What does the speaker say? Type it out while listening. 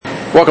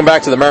Welcome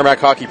back to the Merrimack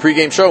Hockey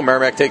pregame show.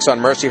 Merrimack takes on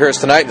Mercyhurst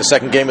tonight in the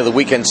second game of the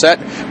weekend set.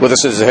 With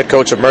us is the head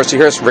coach of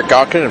Mercyhurst, Rick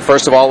Gautkin. And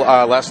first of all,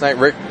 last night,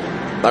 Rick,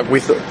 we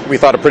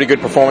thought a pretty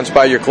good performance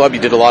by your club. You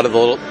did a lot of the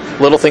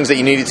little things that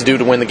you needed to do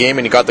to win the game,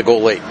 and you got the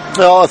goal late.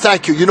 Oh,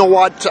 thank you. You know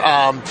what?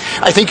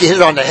 I think you hit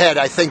it on the head.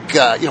 I think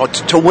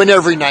to win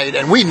every night,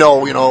 and we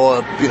know,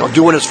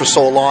 doing this for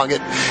so long,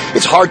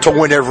 it's hard to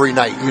win every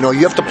night.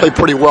 You have to play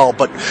pretty well,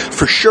 but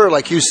for sure,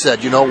 like you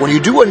said, when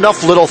you do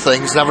enough little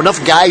things and have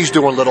enough guys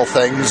doing little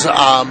things,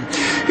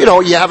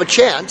 you have a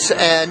chance.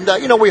 And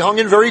we hung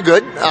in very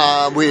good.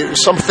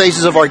 Some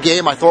phases of our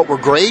game I thought were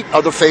great.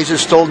 Other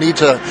phases still need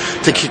to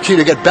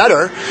continue to get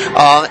better.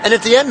 And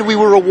at the end, we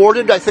were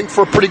rewarded, I think,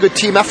 for a pretty good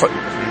team effort.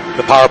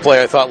 The power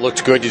play, I thought,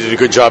 looked good. You did a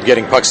good job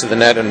getting pucks to the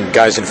net and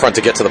guys in front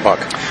to get to the puck.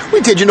 We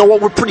did. You know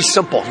what? We're pretty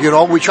simple.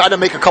 We try to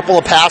make a couple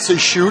of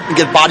passes, shoot, and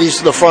get bodies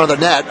to the front of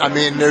the net. I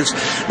mean, there's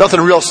nothing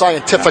real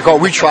scientific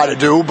what we try to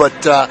do, but,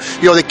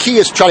 the key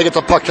is try to get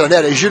the puck to the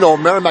net. As you know,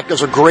 Merrimack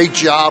does a great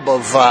job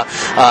of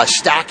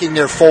stacking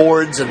their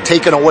forwards and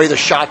taking away the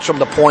shots from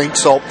the point.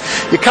 So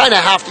you kind of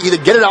have to either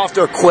get it off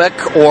there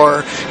quick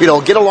or,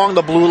 get along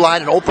the blue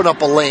line and open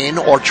up a lane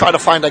or try to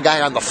find a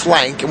guy on the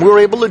flank. And we were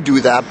able to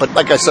do that. But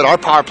like I said, our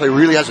power play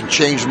really hasn't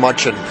changed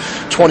much in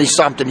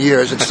 20-something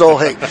years. It's still,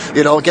 hey,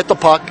 get the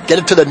puck, get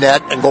it to the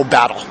net, and go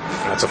battle.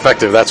 That's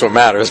effective. That's what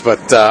matters.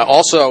 But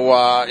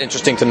also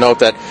interesting to note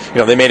that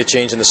they made a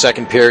change in the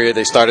second period.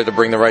 They started to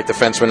bring the right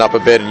defenseman up a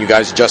bit, and you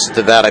guys adjusted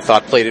to that. I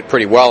thought played it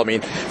pretty well. I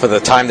mean, for the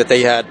time that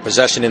they had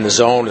possession in the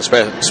zone,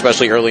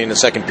 especially early in the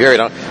second period,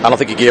 I don't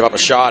think you gave up a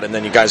shot, and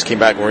then you guys came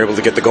back and were able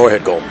to get the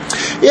go-ahead goal.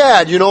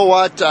 Yeah, you know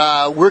what?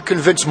 We're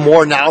convinced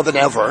more now than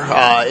ever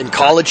in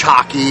college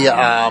hockey.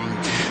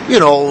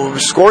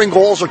 Scoring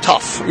goals are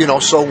tough.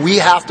 So we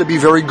have to be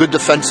very good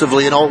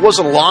defensively. It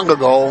wasn't long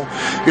ago.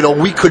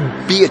 We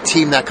could be a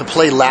team that could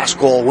play last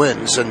goal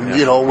wins and,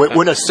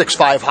 win a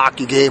 6-5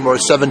 hockey game or a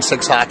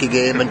 7-6 hockey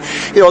game. And,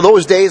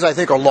 those days I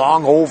think are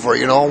long over.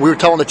 We were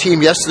telling the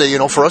team yesterday,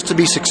 for us to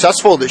be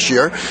successful this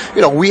year,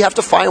 we have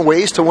to find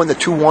ways to win the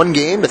 2-1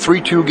 game, the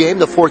 3-2 game,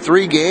 the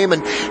 4-3 game.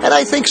 And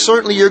I think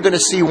certainly you're going to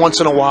see once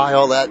in a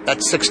while that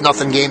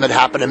 6-0 game that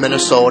happened in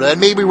Minnesota.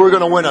 And maybe we're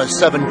going to win a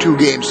 7-2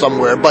 game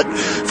somewhere. But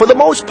for the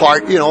most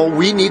part,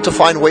 we need to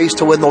find ways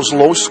to win those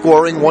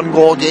low-scoring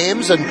one-goal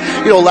games. And,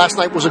 last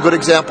night was a good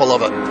example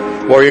of it.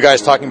 What were you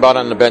guys talking about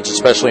on the bench,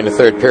 especially in the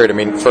third period? I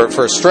mean,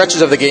 for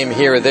stretches of the game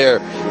here or there,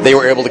 they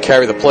were able to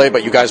carry the play,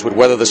 but you guys would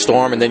weather the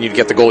storm, and then you'd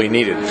get the goal you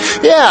needed.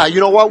 Yeah, you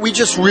know what? We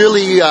just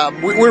really,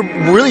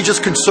 we're really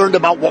just concerned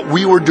about what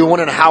we were doing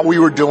and how we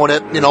were doing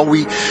it.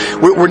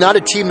 We're not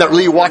a team that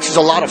really watches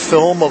a lot of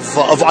film of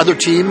other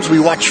teams. We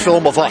watch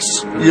film of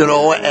us,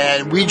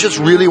 and we just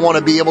really want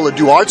to be able to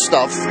do our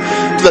stuff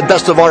to the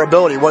best of our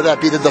ability, whether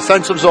that be the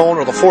defensive zone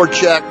or the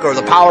forecheck or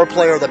the power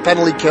play or the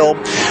penalty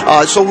kill.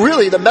 So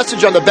really, the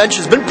message on the bench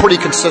has been pretty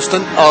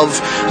consistent of,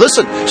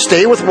 listen,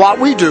 stay with what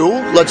we do,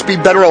 let's be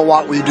better at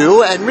what we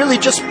do, and really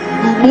just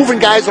moving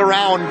guys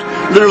around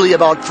literally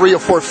about 3 or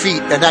 4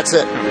 feet, and that's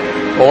it.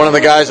 Well, one of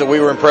the guys that we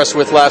were impressed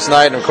with last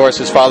night, and of course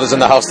his father's in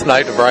the house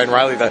tonight, Brian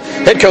Riley, the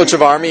head coach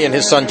of Army, and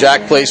his son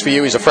Jack plays for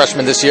you. He's a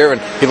freshman this year,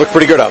 and he looked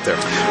pretty good out there.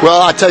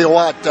 Well, I'll tell you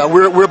what,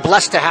 we're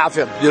blessed to have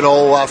him.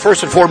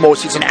 First and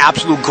foremost, he's an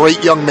absolute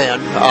great young man.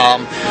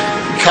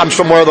 He comes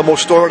from one of the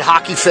most storied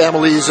hockey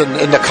families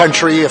in the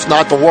country, if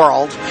not the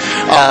world.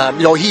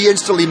 He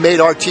instantly made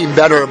our team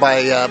better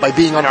by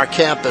being on our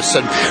campus,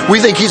 and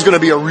we think he's going to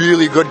be a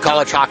really good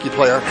college hockey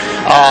player.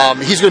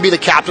 He's going to be the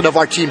captain of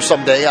our team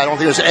someday. I don't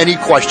think there's any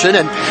question.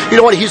 And you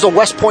know what? He's a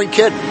West Point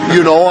kid. He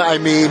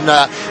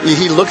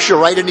looks you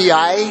right in the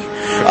eye.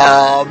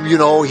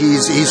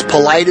 He's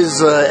polite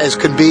as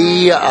can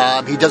be.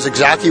 He does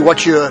exactly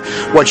what you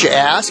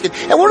ask.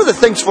 And one of the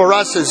things for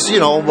us is,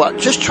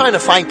 just trying to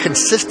find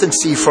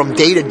consistency from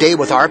day to day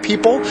with our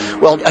people.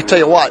 Well, I tell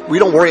you what, we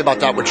don't worry about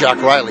that with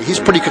Jack Riley. He's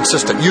pretty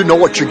consistent. You know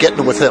what you're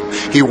getting with him.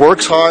 He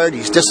works hard,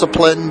 he's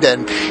disciplined,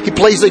 and he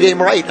plays the game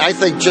right. And I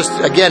think just,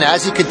 again,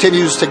 as he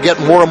continues to get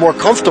more and more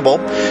comfortable,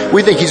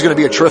 we think he's going to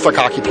be a terrific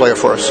hockey player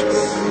for us.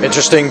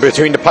 Interesting.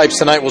 Between the pipes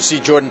tonight, we'll see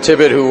Jordan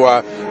Tibbett, who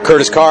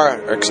Curtis Carr,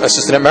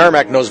 assistant at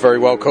Merrimack, knows very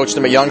well, coached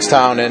him at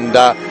Youngstown. And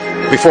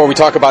before we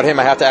talk about him,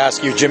 I have to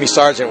ask you, Jimmy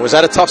Sargent, was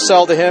that a tough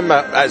sell to him,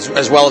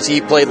 as well as he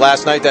played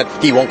last night,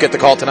 that he won't get the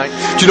call tonight?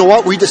 Do you know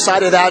what? We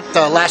decided that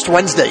last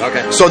Wednesday.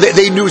 Okay. So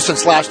they knew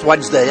since last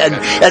Wednesday.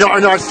 And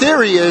our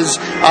theory is,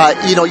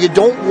 you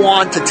don't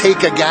want to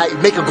take a guy,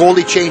 make a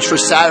goalie change for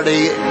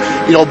Saturday,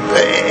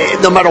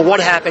 no matter what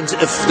happens,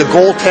 if the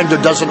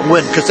goaltender doesn't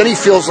win. Because then he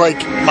feels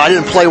like, I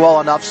didn't play well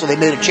enough, so they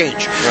made a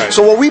change. Right.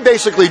 So what we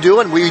basically do,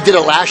 and we did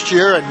it last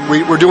year, and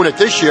we're doing it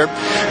this year,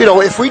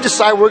 if we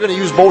decide we're going to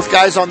use both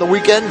guys on the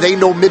weekend, they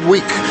know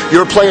midweek.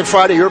 You're playing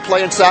Friday, you're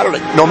playing Saturday,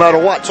 no matter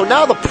what. So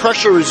now the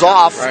pressure is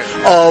off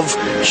of,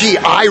 gee,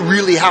 I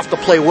really have to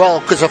play well,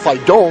 because if I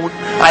don't,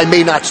 I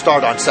may not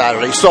start on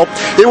Saturday. So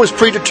it was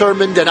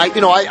predetermined, and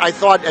I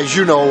thought, as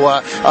you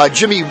know,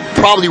 Jimmy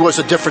probably was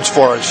a difference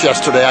for us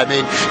yesterday. I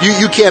mean,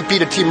 you can't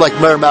beat a team like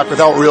Merrimack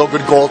without real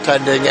good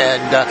goaltending,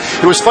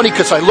 and it was funny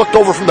because I looked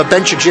over from the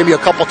bench at Jimmy a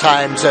couple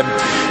times, and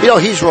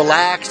he's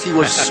relaxed. He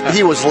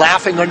was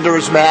laughing under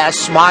his mask,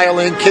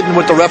 smiling, kidding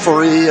with the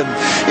referee, and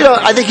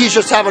I think he's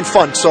just having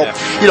fun. So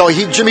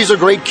Jimmy's a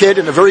great kid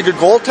and a very good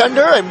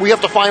goaltender, and we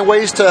have to find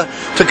ways to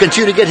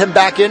continue to get him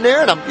back in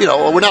there. And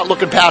we're not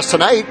looking past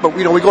tonight, but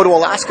we go to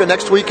Alaska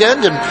next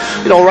weekend, and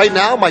right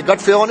now my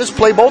gut feeling is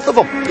play both of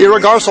them,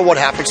 irregardless of what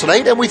happens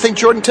tonight. And we think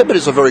Jordan Tippett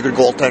is a very good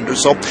goaltender,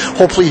 so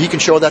hopefully he can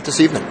show that this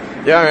evening.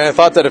 Yeah, I mean, I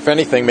thought that if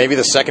anything, maybe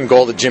the second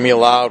goal that Jimmy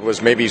allowed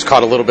was maybe he's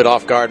caught a little bit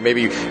off guard.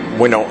 Maybe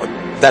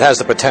that has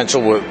the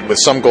potential with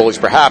some goalies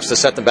perhaps to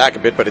set them back a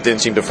bit, but it didn't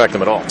seem to affect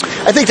them at all.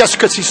 I think that's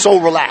because he's so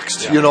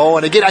relaxed,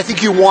 and again, I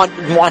think you want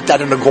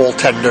that in a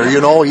goaltender.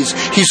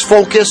 He's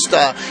focused,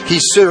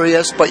 he's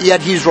serious, but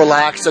yet he's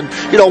relaxed, and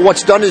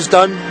what's done is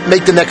done.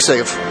 Make the next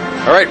save.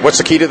 All right, what's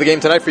the key to the game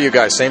tonight for you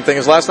guys? Same thing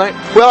as last night?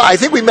 Well, I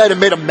think we might have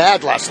made him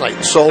mad last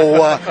night.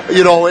 So,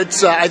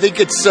 it's. I think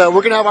it's. We're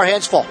going to have our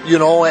hands full,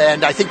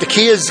 and I think the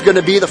key is going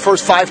to be the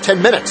first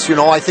 5-10 minutes.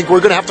 I think we're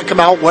going to have to come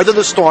out, weather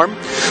the storm,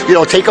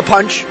 take a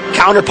punch,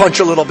 counter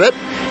punch a little bit,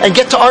 and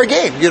get to our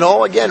game.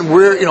 Again,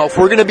 if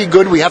we're going to be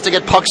good, we have to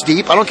get pucks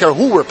deep. I don't care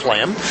who we're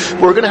playing.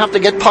 We're going to have to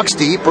get pucks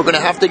deep. We're going to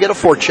have to get a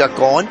forecheck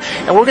going,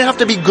 and we're going to have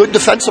to be good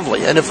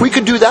defensively. And if we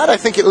could do that, I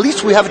think at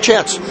least we have a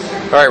chance.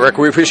 All right, Rick,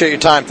 we appreciate your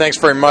time. Thanks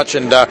very much.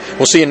 And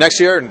we'll see you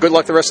next year, and good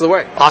luck the rest of the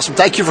way. Awesome.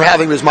 Thank you for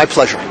having me. It was my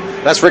pleasure.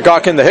 That's Rick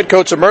Hawken, the head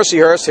coach of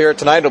Mercyhurst. Here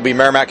tonight it'll be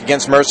Merrimack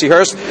against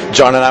Mercyhurst.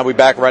 John and I will be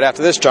back right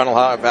after this. John will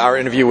have our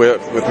interview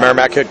with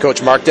Merrimack head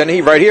coach Mark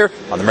Dennehy right here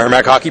on the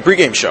Merrimack Hockey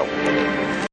Pregame Show.